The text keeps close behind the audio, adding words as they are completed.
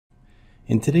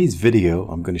In today's video,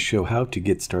 I'm going to show how to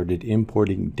get started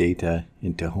importing data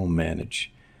into HomeManage.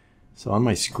 So on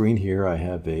my screen here, I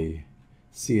have a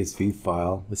CSV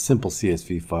file, a simple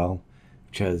CSV file,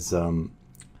 which has some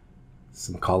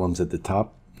columns at the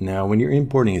top. Now, when you're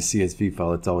importing a CSV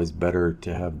file, it's always better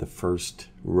to have the first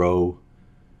row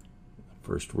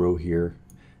here,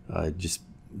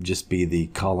 just be the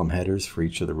column headers for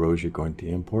each of the rows you're going to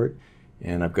import.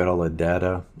 And I've got all the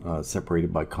data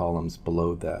separated by columns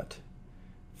below that.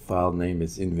 File name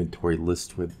is inventory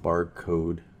list with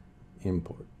barcodes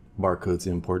import.csv.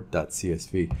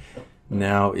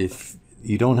 Now, if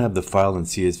you don't have the file in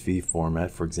CSV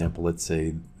format, for example, let's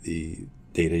say the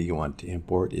data you want to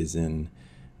import is in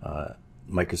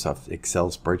Microsoft Excel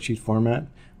spreadsheet format,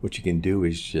 what you can do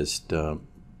is just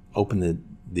open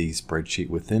the spreadsheet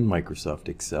within Microsoft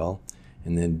Excel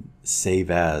and then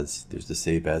save as. There's the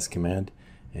save as command,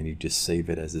 and you just save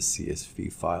it as a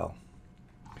CSV file.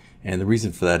 And the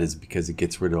reason for that is because it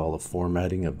gets rid of all the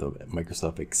formatting of the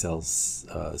Microsoft Excel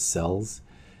cells,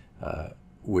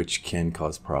 which can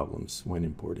cause problems when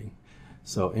importing.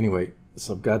 So anyway,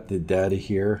 so I've got the data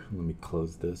here. Let me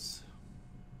close this.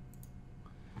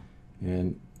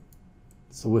 And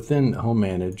so within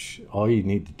HomeManage, all you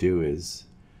need to do is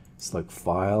select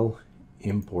File,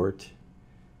 Import,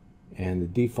 and the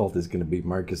default is going to be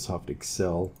Microsoft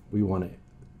Excel. We want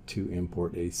to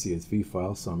import a CSV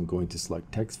file, so I'm going to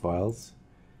select text files,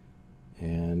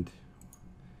 and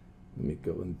let me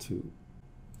go into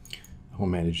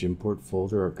HomeManage import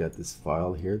folder. I've got this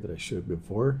file here that I showed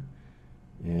before,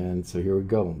 and so here we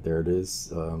go. There it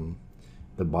is.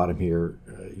 The bottom here,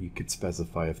 you could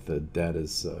specify if the data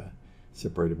is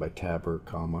separated by tab or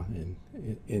comma, and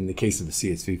in the case of a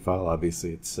CSV file,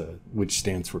 obviously it's which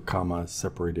stands for comma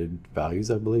separated values,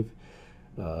 I believe.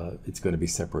 It's going to be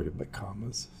separated by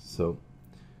commas. So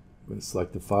I'm going to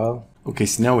select the file. Okay,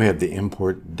 so now we have the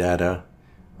import data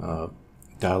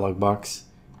dialog box,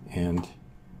 and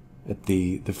at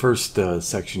the first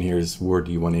section here is where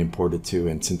do you want to import it to,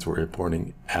 and since we're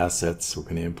importing assets, we're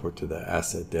going to import to the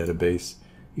asset database.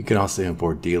 You can also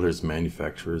import dealers,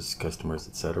 manufacturers, customers,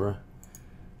 etc.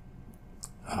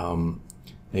 Now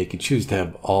you can choose to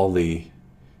have all the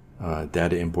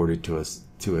data imported to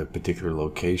a particular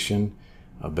location.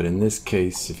 But in this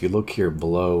case, if you look here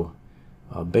below,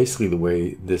 basically the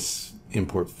way this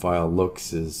import file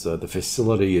looks is the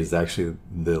facility is actually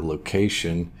the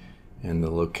location, and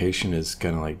the location is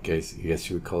kind of like, I guess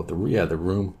you would call it the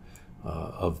room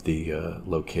of the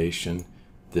location,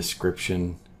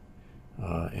 description,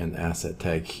 and asset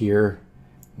tag here.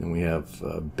 And we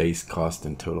have base cost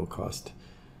and total cost.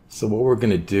 So what we're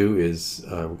going to do is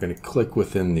we're going to click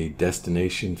within the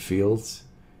destination fields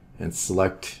and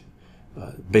select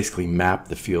basically map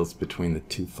the fields between the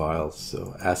two files.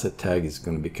 So asset tag is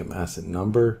going to become asset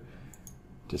number,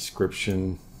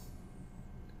 description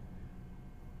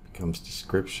becomes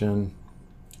description,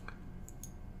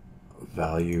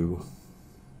 value,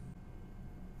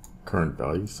 current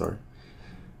value, sorry,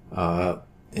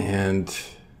 and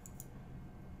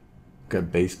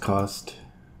got base cost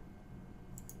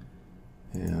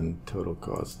and total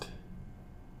cost.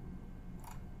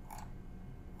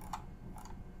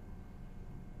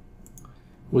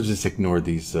 We'll just ignore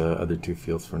these other two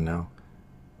fields for now.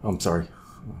 Oh, I'm sorry,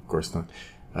 of course not.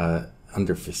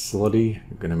 Under facility,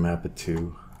 you're going to map it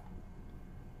to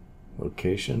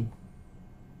location.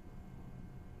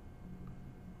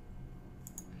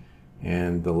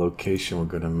 And the location we're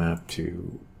going to map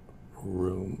to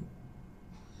room.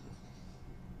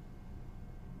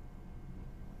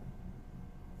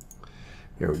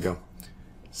 There we go.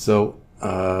 So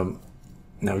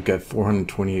now we've got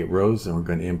 428 rows, and we're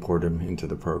going to import them into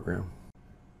the program.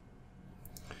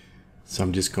 So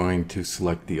I'm just going to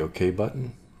select the OK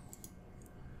button.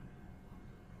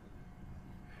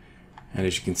 And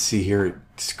as you can see here,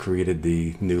 it's created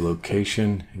the new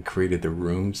location and created the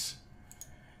rooms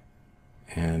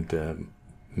and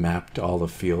mapped all the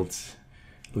fields.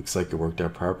 Looks like it worked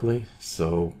out properly.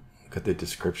 So got the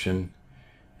description,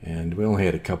 and we only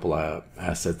had a couple of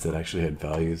assets that actually had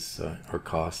values or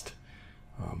cost.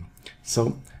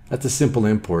 So that's a simple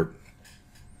import.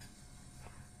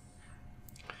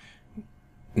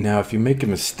 Now, if you make a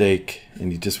mistake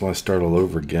and you just want to start all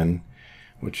over again,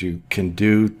 what you can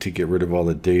do to get rid of all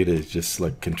the data is just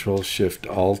select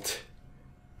Control-Shift-Alt-X,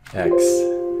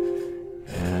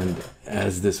 and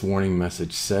as this warning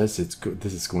message says,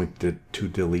 this is going to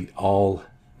delete all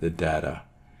the data,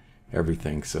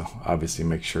 everything. So obviously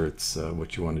make sure it's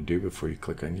what you want to do before you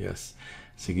click on yes.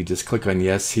 So you can just click on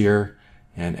yes here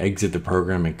and exit the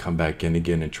program and come back in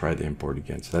again and try the import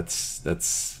again. So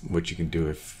that's what you can do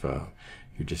if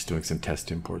you're just doing some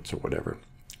test imports or whatever.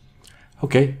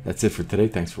 Okay, that's it for today.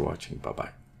 Thanks for watching. Bye-bye.